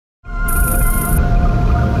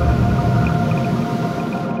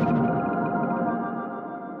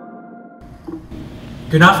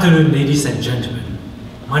Good afternoon, ladies and gentlemen.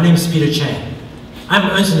 My name is Peter Chan.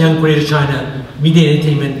 I'm Ernst & Young Greater China Media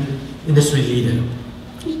Entertainment Industry Leader.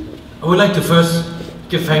 I would like to first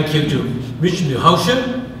give thank you to Rich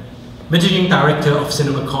Neuhauscher, Managing Director of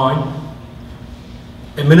CinemaCoin,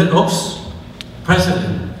 and Millard Ochs,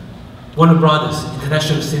 President, Warner Brothers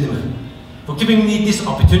International Cinema, for giving me this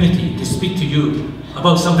opportunity to speak to you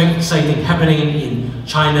about something exciting happening in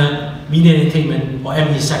China media entertainment or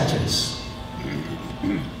ME sectors.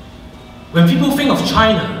 When people think of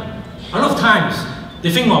China, a lot of times they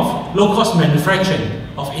think of low-cost manufacturing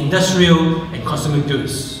of industrial and consumer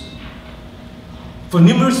goods. For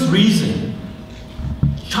numerous reasons,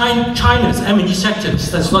 China's M&E sector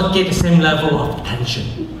does not get the same level of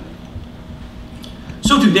attention.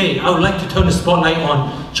 So today, I would like to turn the spotlight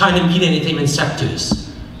on China media and entertainment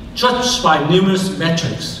sectors. Judged by numerous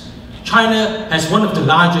metrics, China has one of the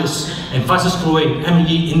largest and fastest growing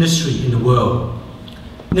M&E industry in the world.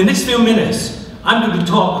 In the next few minutes, I'm going to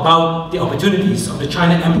talk about the opportunities of the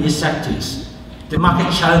China M&E sectors, the market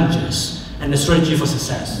challenges, and the strategy for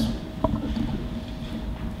success.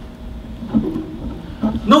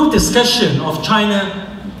 No discussion of China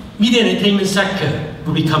media and entertainment sector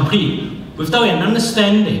will be complete without an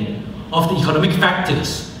understanding of the economic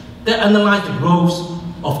factors that underlie the growth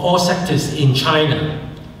of all sectors in China.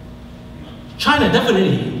 China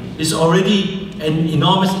definitely is already an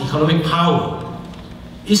enormous economic power.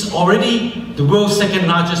 It's already the world's second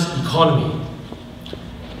largest economy.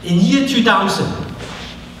 In year 2000,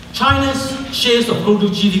 China's shares of global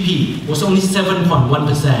GDP was only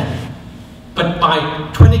 7.1%. But by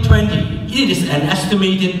 2020, it is an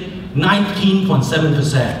estimated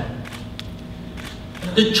 19.7%.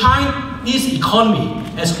 The Chinese economy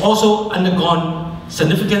has also undergone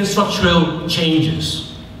significant structural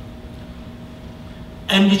changes.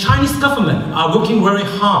 And the Chinese government are working very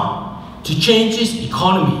hard to change its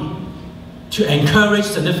economy to encourage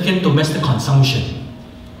significant domestic consumption.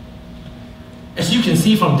 As you can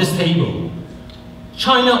see from this table,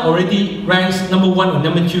 China already ranks #1 or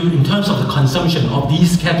 #2 in terms of the consumption of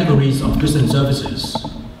these categories of goods and services.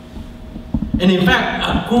 And in fact,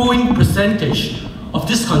 a growing percentage of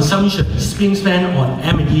this consumption is being spent on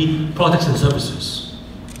M&E products and services.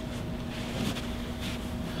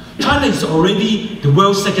 China is already the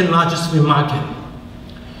world's second largest film market.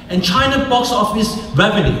 And China box office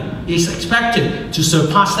revenue is expected to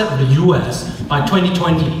surpass that of the US by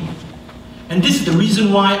 2020. And this is the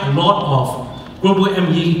reason why a lot of global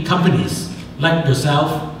M&E companies like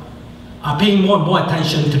yourself are paying more and more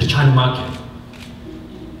attention to the China market.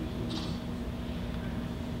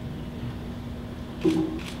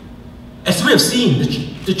 As we have seen,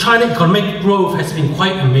 the China economic growth has been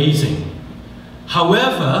quite amazing.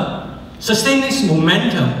 However, sustaining this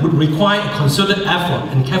momentum would require a concerted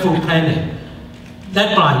effort and careful planning,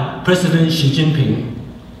 led by President Xi Jinping.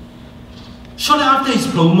 Shortly after his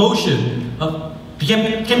promotion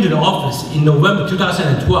came to the office in November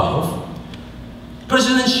 2012,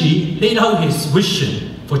 President Xi laid out his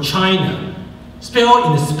vision for China, spelled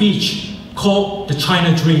in a speech called the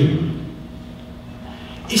China Dream.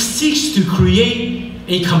 It seeks to create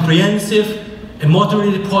a comprehensive and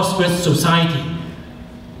moderately prosperous society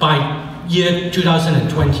by year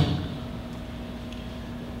 2020.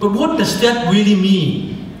 But what does that really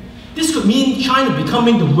mean? This could mean China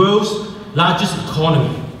becoming the world's largest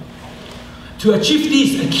economy. To achieve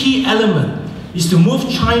this, a key element is to move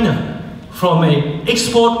China from an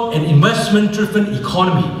export and investment-driven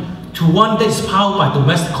economy to one that is powered by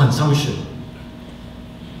domestic consumption.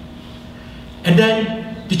 And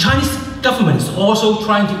then the Chinese government is also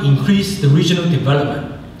trying to increase the regional development.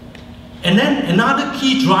 And then another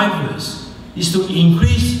key driver is to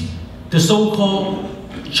increase the so-called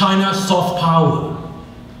China soft power,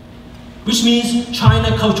 which means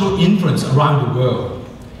China cultural influence around the world.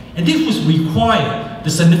 And this would require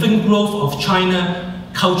the significant growth of China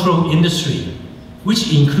cultural industry,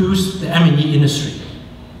 which includes the M&E industry.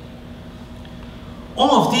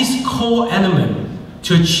 All of these core elements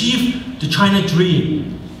to achieve the China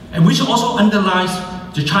Dream, and which also underlies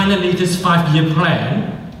the China latest 5-year plan,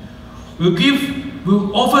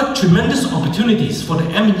 will offer tremendous opportunities for the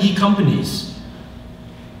M&E companies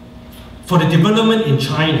for the development in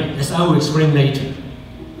China, as I will explain later.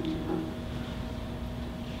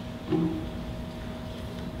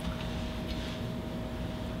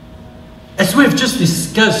 As we have just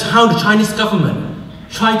discussed how the Chinese government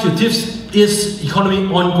tried to keep its economy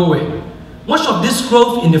ongoing, much of this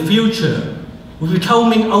growth in the future will be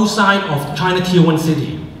coming outside of China Tier 1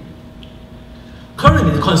 city.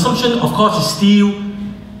 Currently, the consumption, of course, is still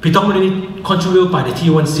predominantly contributed by the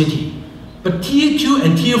Tier 1 city. But Tier 2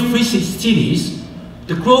 and Tier 3 cities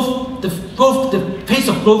the pace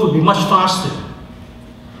of growth will be much faster.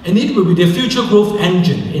 And it will be the future growth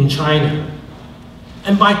engine in China.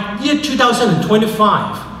 And by year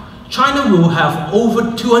 2025, China will have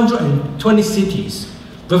over 220 cities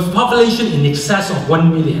with a population in excess of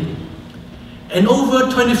 1 million, and over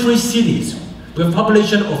 23 cities with a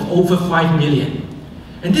population of over 5 million.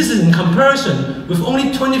 And this is in comparison with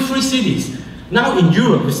only 23 cities now in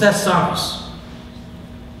Europe with that size.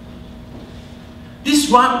 These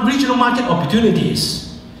regional market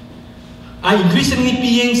opportunities are increasingly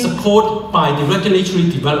being supported by the regulatory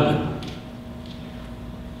development.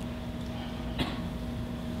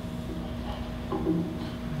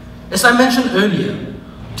 As I mentioned earlier,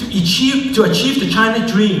 to achieve the China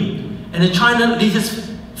dream and the China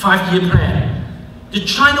latest 5-year plan, the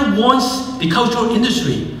China wants the cultural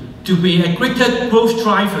industry to be a greater growth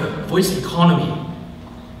driver for its economy.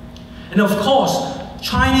 And of course,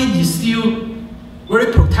 China is still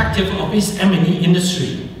very protective of its M&E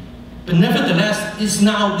industry, but nevertheless is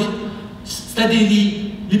now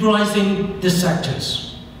steadily liberalizing these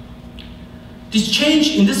sectors. This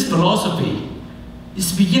change in this philosophy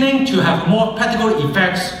is beginning to have more practical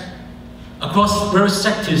effects across various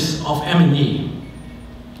sectors of M&E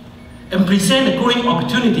and present growing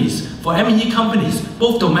opportunities for M&E companies,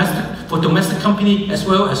 both domestic companies as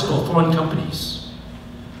well as for foreign companies.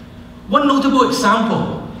 One notable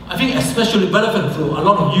example, I think especially relevant for a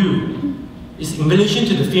lot of you, is in relation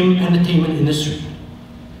to the film entertainment industry.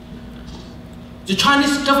 The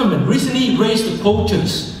Chinese government recently raised the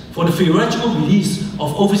quotas for the theoretical release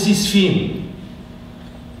of overseas film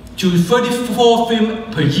to 34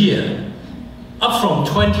 films per year, up from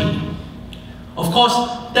 20. Of course,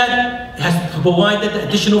 that has provided that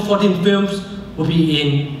additional 14 films will be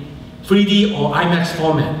in 3D or IMAX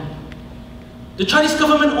format. The Chinese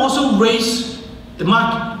government also raised the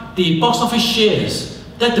box office shares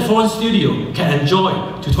that the foreign studio can enjoy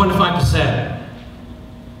to 25%.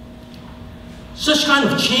 Such kind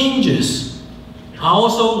of changes are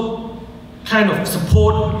also kind of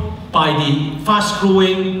supported by the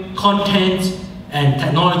fast-growing content and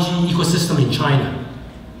technology ecosystem in China.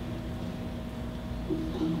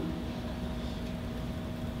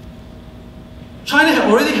 China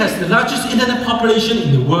already has the largest internet population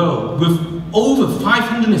in the world, with over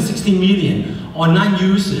 560 million online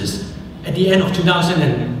users at the end of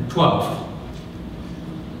 2012.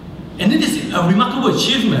 And it is a remarkable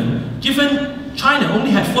achievement given China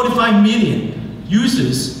only had 45 million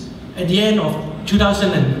users at the end of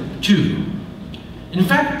 2002. In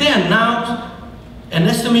fact, there are now an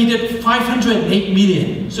estimated 508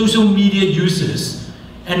 million social media users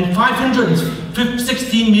and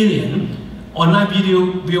 516 million online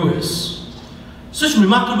video viewers. Such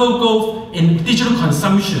remarkable growth in digital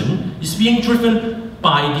consumption is being driven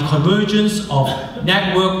by the convergence of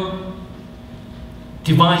network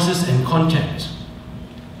devices and content.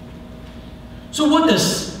 So what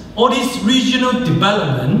does all this regional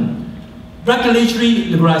development, regulatory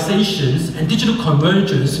liberalizations, and digital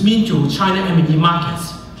convergence mean to China M&E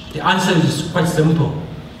markets? The answer is quite simple: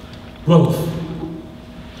 growth.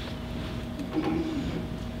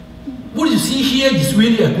 What you see here is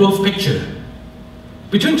really a growth picture.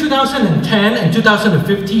 Between 2010 and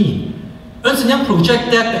 2015, Ernst & Young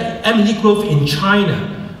projected that M&E growth in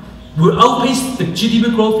China will outpace the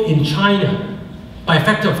GDP growth in China by a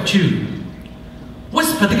factor of 2.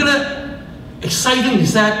 What's particularly exciting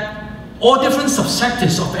is that all different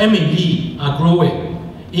subsectors of M&E are growing,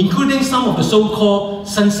 including some of the so-called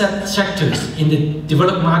sunset sectors in the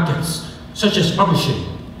developed markets, such as publishing.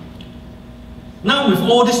 Now, with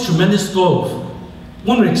all this tremendous growth,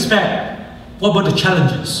 one would expect, what about the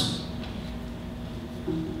challenges?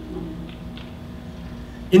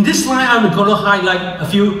 In this slide, I'm going to highlight a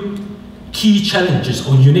few key challenges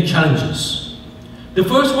or unique challenges. The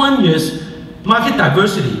first one is market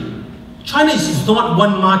diversity. China is not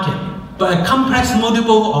one market, but a complex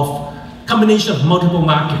combination of multiple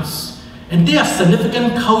markets. And there are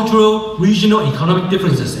significant cultural, regional, economic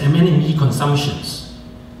differences and M&E consumptions.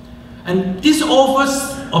 And this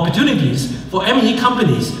offers opportunities for M&E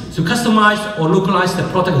companies to customize or localize their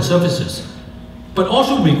product and services, but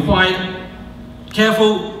also require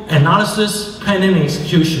careful analysis, planning, and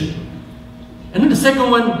execution. And then the second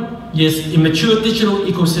one is immature digital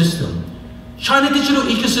ecosystem. China's digital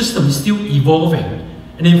ecosystem is still evolving,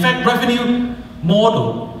 and in fact, revenue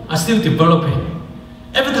models are still developing.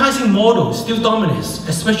 Advertising model still dominates,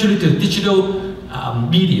 especially the digital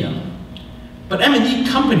media. But M&E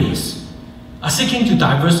companies are seeking to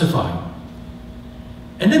diversify.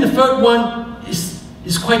 And then the third one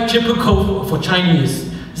is quite typical for Chinese.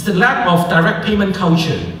 It's the lack of direct payment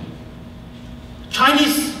culture.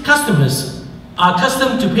 Chinese customers are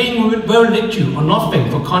accustomed to paying very little or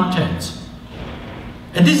nothing for content.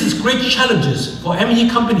 And this is great challenges for M&E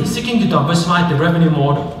companies seeking to diversify the revenue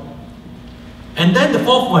model. And then the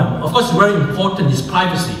fourth one, of course, very important, is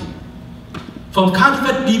privacy. From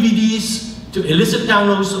counterfeit DVDs to illicit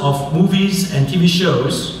downloads of movies and TV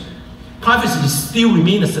shows, privacy still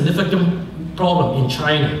remains a significant problem in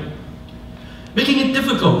China, making it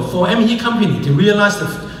difficult for M&E company to realize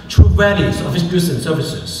the true values of its goods and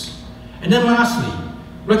services. And then lastly,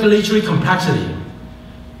 regulatory complexity.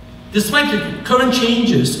 Despite the current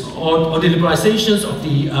changes or the liberalizations of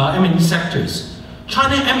the M&E sectors,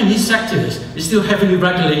 China M&E sectors is still heavily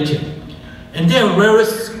regulated, and there are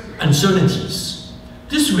various uncertainties.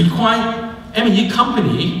 This requires M&E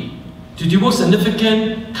company to devote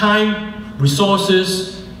significant time,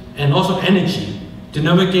 resources, and also energy to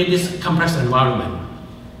navigate this complex environment.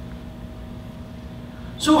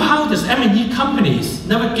 So how does M&E companies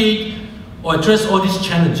navigate or address all these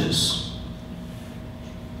challenges?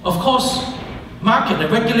 Of course, market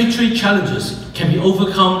and regulatory challenges can be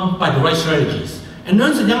overcome by the right strategies. And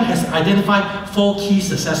Ernst & Young has identified 4 key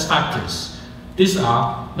success factors. These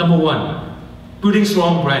are, number 1, building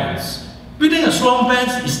strong brands. Building a strong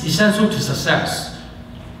brand is essential to success.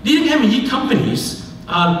 Leading M&E companies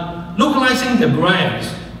are localizing their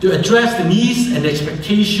brands to address the needs and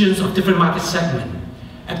expectations of different market segments,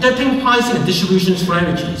 adapting pricing and distribution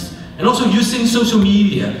strategies, and also using social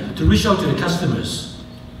media to reach out to the customers.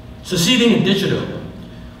 Succeeding in digital.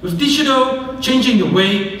 With digital changing the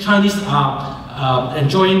way Chinese are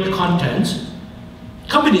enjoying the content,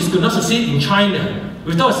 companies could not succeed in China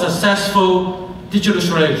without a successful digital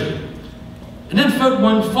strategy. And then third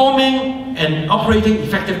one, forming and operating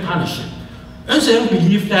effective partnership. Ernst & Young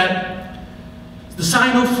believes that the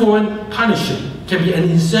Sino-foreign partnership can be an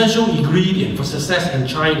essential ingredient for success in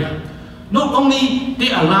China. Not only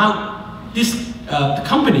they allow these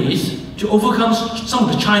companies to overcome some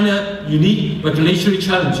of the China unique regulatory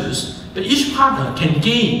challenges, but each partner can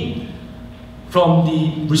gain from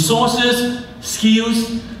the resources,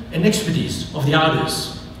 skills, and expertise of the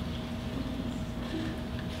others.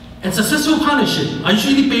 And successful partnerships are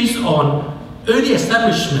usually based on early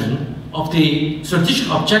establishment of the strategic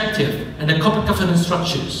objective and the corporate governance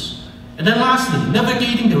structures. And then lastly,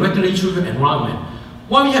 navigating the regulatory environment.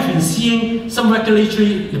 While we have been seeing some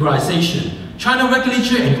regulatory liberalization, China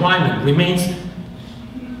regulatory environment remains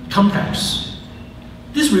complex.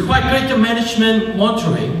 This requires greater management,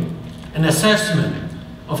 monitoring, and assessment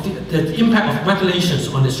of the impact of regulations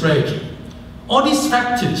on the strategy. All these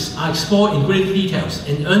factors are explored in great details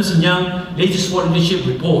in Ernst & Young latest leadership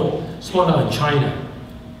report, Spotlight on China.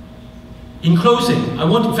 In closing, I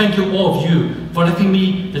want to thank you all of you for letting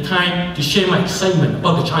me the time to share my excitement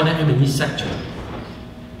about the China M&E sector.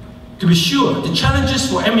 To be sure, the challenges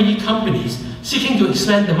for M&E companies seeking to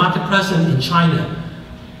expand the market presence in China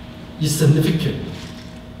is significant.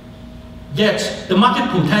 Yet, the market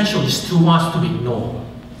potential is too vast to be ignored.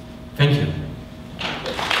 Thank you.